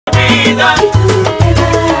felicidad.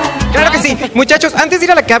 Claro que sí. Muchachos, antes de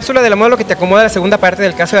ir a la cápsula de la moda lo que te acomoda, la segunda parte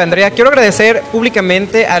del caso de Andrea, quiero agradecer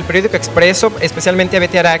públicamente al periódico Expreso, especialmente a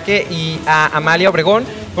Betty Araque y a Amalia Obregón,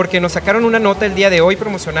 porque nos sacaron una nota el día de hoy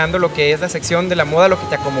promocionando lo que es la sección de la moda lo que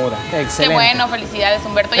te acomoda. Excelente. Qué bueno, felicidades,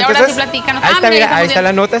 Humberto. Y entonces, ahora sí platícanos. Ahí está, mira, ahí está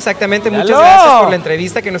la nota, exactamente. Muchas gracias por la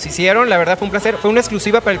entrevista que nos hicieron. La verdad fue un placer. Fue una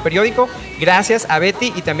exclusiva para el periódico. Gracias a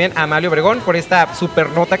Betty y también a Amalia Obregón por esta super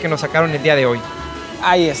nota que nos sacaron el día de hoy.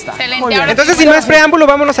 Ahí está. Excelente. Entonces, sin más preámbulo,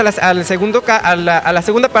 vámonos a la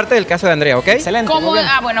segunda parte del caso de Andrea, ¿ok? Excelente.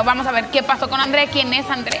 Bueno, vamos a ver qué pasó con Andrea. ¿Quién es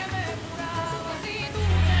Andrea?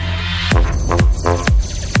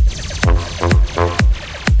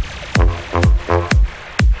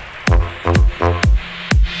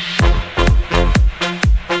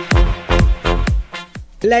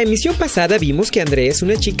 La emisión pasada vimos que Andrea es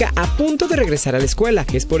una chica a punto de regresar a la escuela.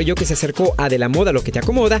 Es por ello que se acercó a De la Moda lo que te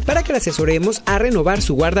acomoda para que la asesoremos a renovar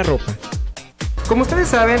su guardarropa. Como ustedes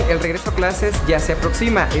saben, el regreso a clases ya se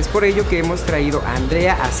aproxima. Es por ello que hemos traído a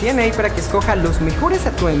Andrea a CNA para que escoja los mejores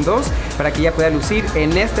atuendos para que ella pueda lucir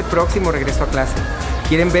en este próximo regreso a clase.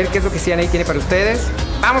 ¿Quieren ver qué es lo que CNA tiene para ustedes?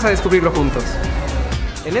 Vamos a descubrirlo juntos.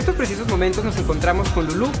 En estos precisos momentos nos encontramos con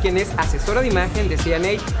Lulú, quien es asesora de imagen de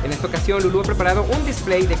CNA. En esta ocasión, Lulú ha preparado un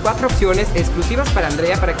display de 4 opciones exclusivas para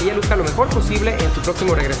Andrea para que ella luzca lo mejor posible en su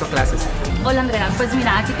próximo regreso a clases. Hola Andrea, pues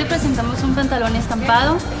mira, aquí te presentamos un pantalón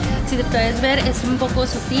estampado. Si te puedes ver, es un poco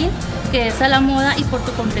sutil, que es a la moda y por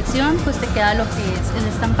tu complexión pues te queda lo que es el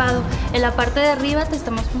estampado. En la parte de arriba te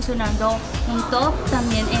estamos funcionando un top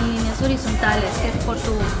también en líneas horizontales, que por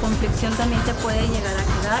tu complexión también te puede llegar a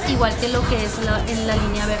quedar, igual que lo que es en la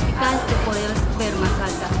línea vertical, te puedes ver más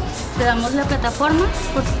alta. Te damos la plataforma,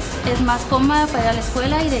 pues es más cómoda para ir a la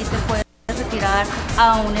escuela y de ahí te puedes retirar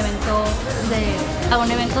a un evento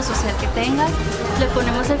social que tengas. Le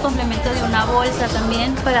ponemos el complemento de una bolsa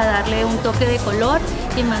también para darle un toque de color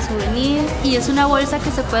y más juvenil, y es una bolsa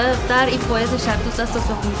que se puede adaptar y puedes echar hasta tus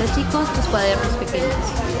apuntes chicos, tus cuadernos pequeños.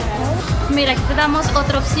 Mira, aquí te damos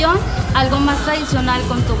otra opción, algo más tradicional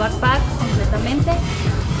con tu backpack completamente.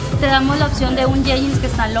 Te damos la opción de un jeans que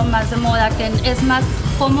está en lo más de moda, que es más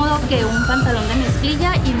cómodo que un pantalón de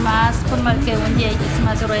mezclilla y más formal que un jeans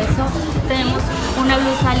más grueso. Tenemos una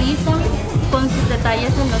blusa lisa con sus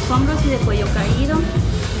detalles en los hombros y de cuello caído.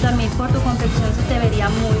 También por tu confección se te vería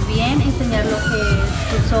muy bien enseñar lo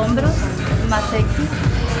que es tus hombros, más sexy.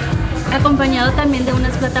 Acompañado también de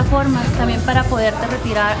unas plataformas, también para poderte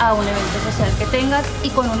retirar a un evento social que tengas, y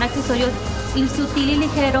con un accesorio sutil y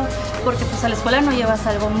ligero, porque pues a la escuela no llevas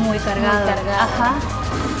algo muy cargado. Ajá.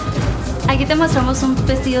 Aquí te mostramos un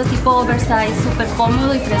vestido tipo oversize, súper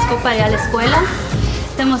cómodo y fresco para ir a la escuela.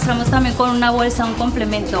 Te mostramos también con una bolsa, un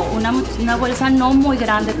complemento, una bolsa no muy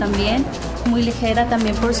grande también, muy ligera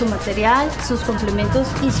también por su material, sus complementos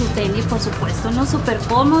y su tenis, por supuesto, ¿no? Súper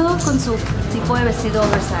cómodo con su tipo de vestido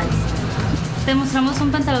oversize. Te mostramos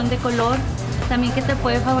un pantalón de color también que te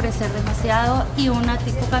puede favorecer demasiado, y una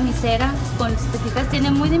tipo camisera con, si te fijas, tiene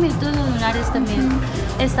muy diminutos los lunares también.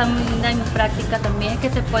 Está muy linda y muy práctica también, que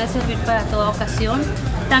te puede servir para toda ocasión.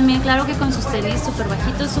 También claro que con sus tenis súper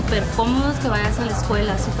bajitos, súper cómodos, que vayas a la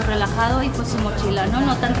escuela, súper relajado, y pues su mochila,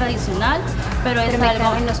 no tan tradicional, pero es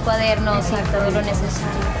algo en los cuadernos y todo lo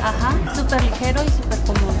necesario. Ajá, súper ligero y súper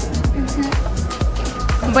cómodo.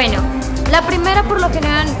 Bueno, la primera por lo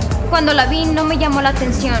general cuando la vi no me llamó la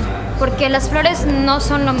atención, porque las flores no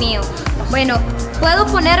son lo mío. Bueno, puedo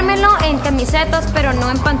ponérmelo en camisetas, pero no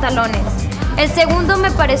en pantalones. El segundo me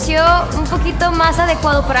pareció un poquito más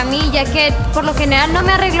adecuado para mí, ya que por lo general no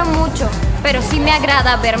me arreglo mucho, pero sí me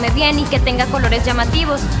agrada verme bien y que tenga colores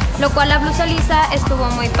llamativos, lo cual la blusa lisa estuvo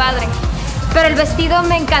muy padre. Pero el vestido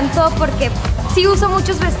me encantó porque sí uso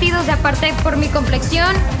muchos vestidos, y aparte por mi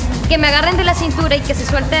complexión, que me agarren de la cintura y que se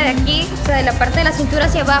suelte de aquí, o sea, de la parte de la cintura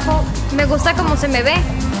hacia abajo, me gusta cómo se me ve.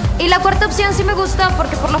 Y la cuarta opción sí me gustó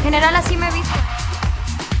porque por lo general así me he visto.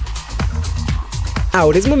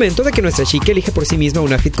 Ahora es momento de que nuestra chica elija por sí misma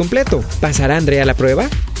un outfit completo. ¿Pasará Andrea la prueba?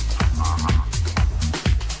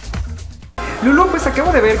 Lulu, pues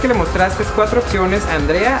acabo de ver que le mostraste 4 opciones a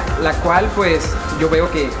Andrea, la cual pues yo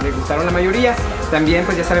veo que le gustaron la mayoría. También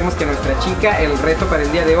pues ya sabemos que nuestra chica, el reto para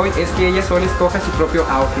el día de hoy es que ella sola escoja su propio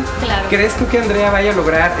outfit. Claro. ¿Crees tú que Andrea vaya a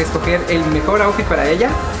lograr escoger el mejor outfit para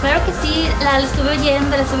ella? Claro que sí, la estuve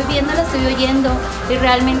oyendo, la estuve viendo, la estoy oyendo, y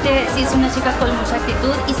realmente sí es una chica con mucha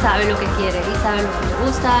actitud y sabe lo que quiere, y sabe lo que le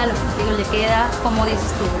gusta, lo que le queda, como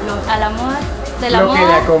dices tú, a la moda. De la lo moda, que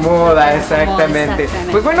le acomoda, exactamente.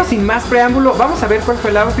 Pues bueno, sin más preámbulo, vamos a ver cuál fue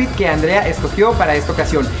el outfit que Andrea escogió para esta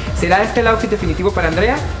ocasión. ¿Será este el outfit definitivo para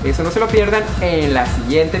Andrea? Eso no se lo pierdan en la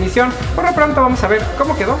siguiente emisión. Por lo pronto vamos a ver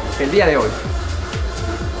cómo quedó el día de hoy.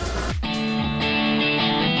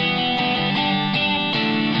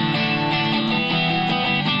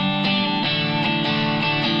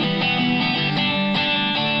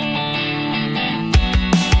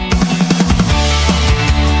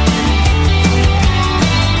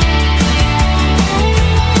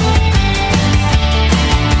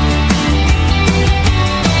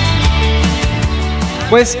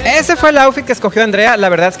 Pues ese fue el outfit que escogió Andrea. La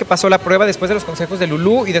verdad es que pasó la prueba después de los consejos de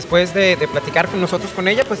Lulú y después de platicar con nosotros con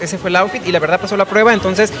ella, pues ese fue el outfit y la verdad pasó la prueba.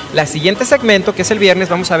 Entonces, la siguiente segmento, que es el viernes,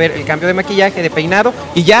 vamos a ver el cambio de maquillaje, de peinado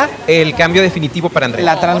y ya el cambio definitivo para Andrea.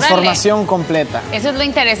 La transformación completa. Eso es lo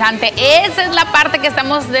interesante. Esa es la parte que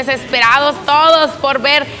estamos desesperados todos por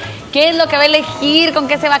ver. ¿Qué es lo que va a elegir? ¿Con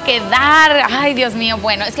qué se va a quedar? Ay, Dios mío,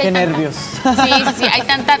 bueno, es que Qué nervios. Sí, hay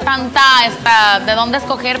tanta, de dónde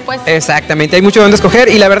escoger, pues. Exactamente, hay mucho de dónde escoger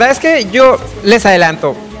y la verdad es que yo les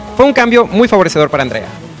adelanto, fue un cambio muy favorecedor para Andrea.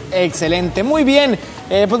 Excelente, muy bien.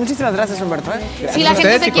 Pues muchísimas gracias, Humberto. Si la gente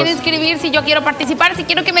ustedes, se chicos. quiere inscribir, si yo quiero participar, si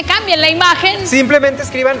quiero que me cambien la imagen. Simplemente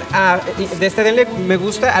escriban, denle me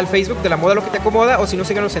gusta al Facebook de La Moda Lo Que Te Acomoda, o si no,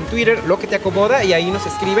 síganos en Twitter, Lo Que Te Acomoda, y ahí nos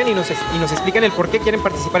escriben y nos explican el por qué quieren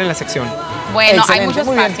participar en la sección. Bueno, Excelente, hay mucho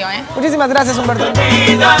muy bien. espacio, ¿eh? Muchísimas gracias, Humberto.